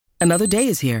Another day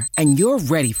is here, and you're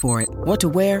ready for it. What to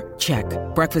wear? Check.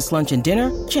 Breakfast, lunch, and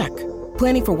dinner? Check.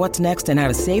 Planning for what's next and how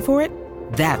to save for it?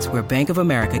 That's where Bank of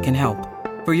America can help.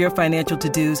 For your financial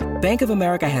to-dos, Bank of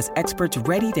America has experts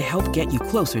ready to help get you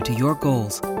closer to your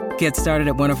goals. Get started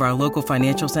at one of our local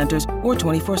financial centers or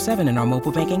 24/7 in our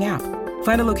mobile banking app.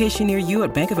 Find a location near you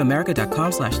at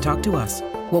bankofamerica.com/talktous.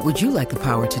 What would you like the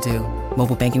power to do?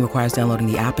 Mobile banking requires downloading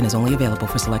the app and is only available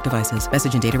for select devices.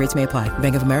 Message and data rates may apply.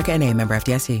 Bank of America N.A., member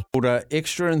FDIC.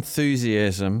 Extra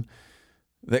enthusiasm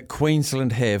that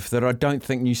Queensland have that I don't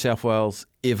think New South Wales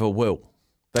ever will.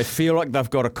 They feel like they've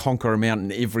got to conquer a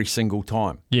mountain every single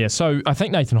time. Yeah, so I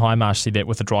think Nathan Highmarsh said that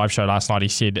with the drive show last night. He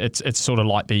said it's sort of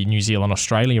like the New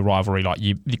Zealand-Australia rivalry, like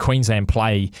the Queensland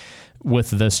play with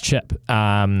this chip.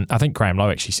 I think Graham Lowe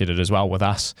actually said it as well with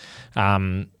us.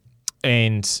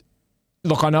 And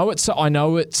look, I know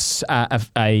it's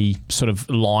a sort of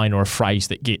line or a phrase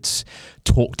that gets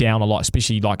talked down a lot,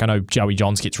 especially like I know Joey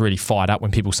Johns gets really fired up when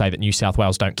people say that New South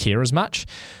Wales don't care as much.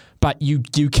 But you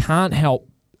can't help,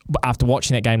 after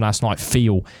watching that game last night,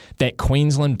 feel that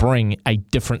Queensland bring a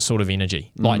different sort of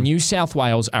energy. Like New South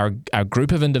Wales are a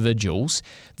group of individuals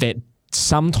that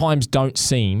sometimes don't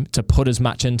seem to put as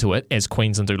much into it as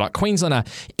Queensland do. Like Queensland are,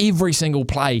 every single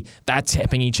play, they're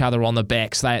tapping each other on the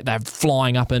backs, they're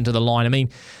flying up into the line. I mean,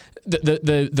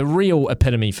 the real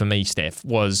epitome for me, Staf,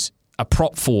 was a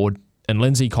prop forward in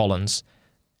Lindsay Collins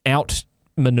out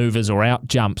manoeuvres or out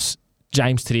jumps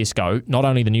James Tedesco, not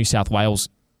only the New South Wales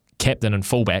captain and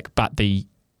fullback, but the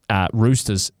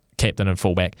Roosters captain and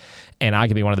fullback, and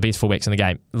arguably one of the best fullbacks in the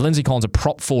game. Lindsay Collins, a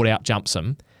prop forward, out jumps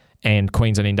him, and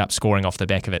Queensland end up scoring off the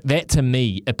back of it. That, to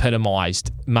me,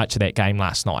 epitomised much of that game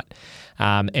last night.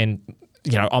 And,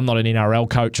 you know, I'm not an NRL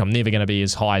coach. I'm never going to be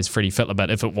as high as Freddie Fittler,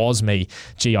 but if it was me,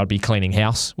 I'd be cleaning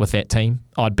house with that team.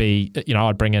 I'd bring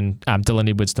in Dylan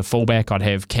Edwards to fullback. I'd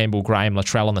have Campbell, Graham,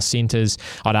 Latrell on the centres.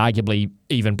 I'd arguably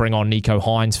even bring on Nico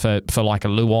Hines for like a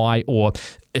Luai, or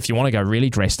if you want to go really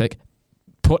drastic,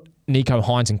 put Nico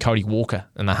Hines and Cody Walker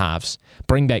in the halves.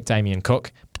 Bring back Damien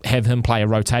Cook. Have him play a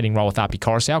rotating role with Api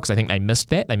Coruscant, because I think they missed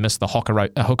that. They missed the hooker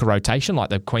rotation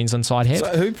like the Queensland side had.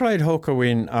 So who played hooker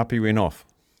when Api went off?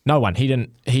 No one. He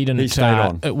didn't. He stayed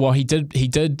on. Well, he did.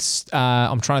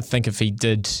 I'm trying to think if he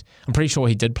did. I'm pretty sure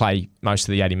he did play most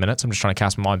of the 80 minutes. I'm just trying to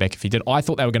cast my mind back if he did. I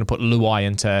thought they were going to put Luai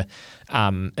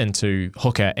into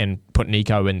hooker and put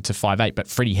Nico into 5'8", but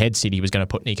Freddie had said he was going to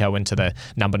put Nico into the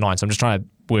number 9. So I'm just trying to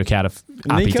work out if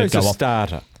Api did go off. Nico's a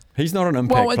starter. He's not an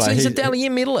impact player. He's a Dally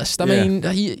M medalist. I mean,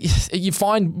 you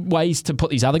find ways to put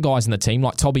these other guys in the team,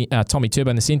 like Tommy Turbo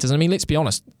in the centres. I mean, let's be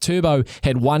honest. Turbo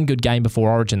had one good game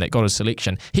before Origin that got his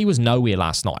selection. He was nowhere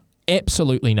last night.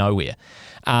 Absolutely nowhere.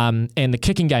 And the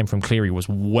kicking game from Cleary was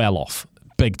well off.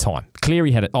 Big time.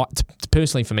 Cleary had it.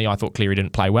 Personally, for me, I thought Cleary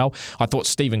didn't play well. I thought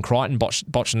Stephen Crichton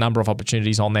botched a number of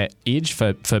opportunities on that edge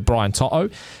for Brian To'o.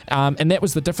 And that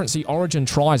was the difference. The Origin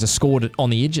tries are scored on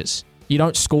the edges. You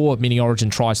don't score many Origin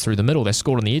tries through the middle. They're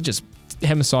scored on the edges.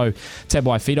 Hamiso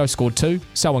Tabai Fido scored 2.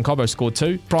 Selwyn Cobbo scored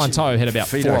 2. Brian To'o had about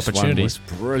Fido's 4 opportunities. One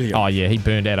was brilliant. Oh, yeah, he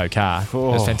burned Addo Carr. It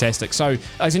was fantastic. So,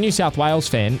 as a New South Wales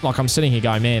fan, like I'm sitting here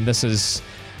going, man, this is,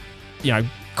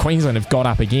 Queensland have got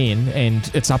up again,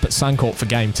 and it's up at Suncorp for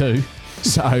game 2.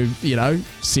 So,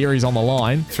 series on the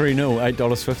line. 3-0,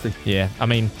 $8.50. Yeah, I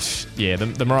mean,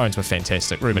 the Maroons were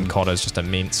fantastic. Ruben Cotter's just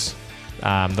immense.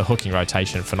 The hooking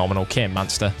rotation, phenomenal. Cam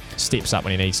Munster steps up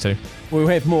when he needs to. We'll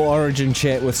have more Origin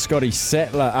chat with Scotty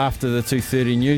Sattler after the 2:30 news.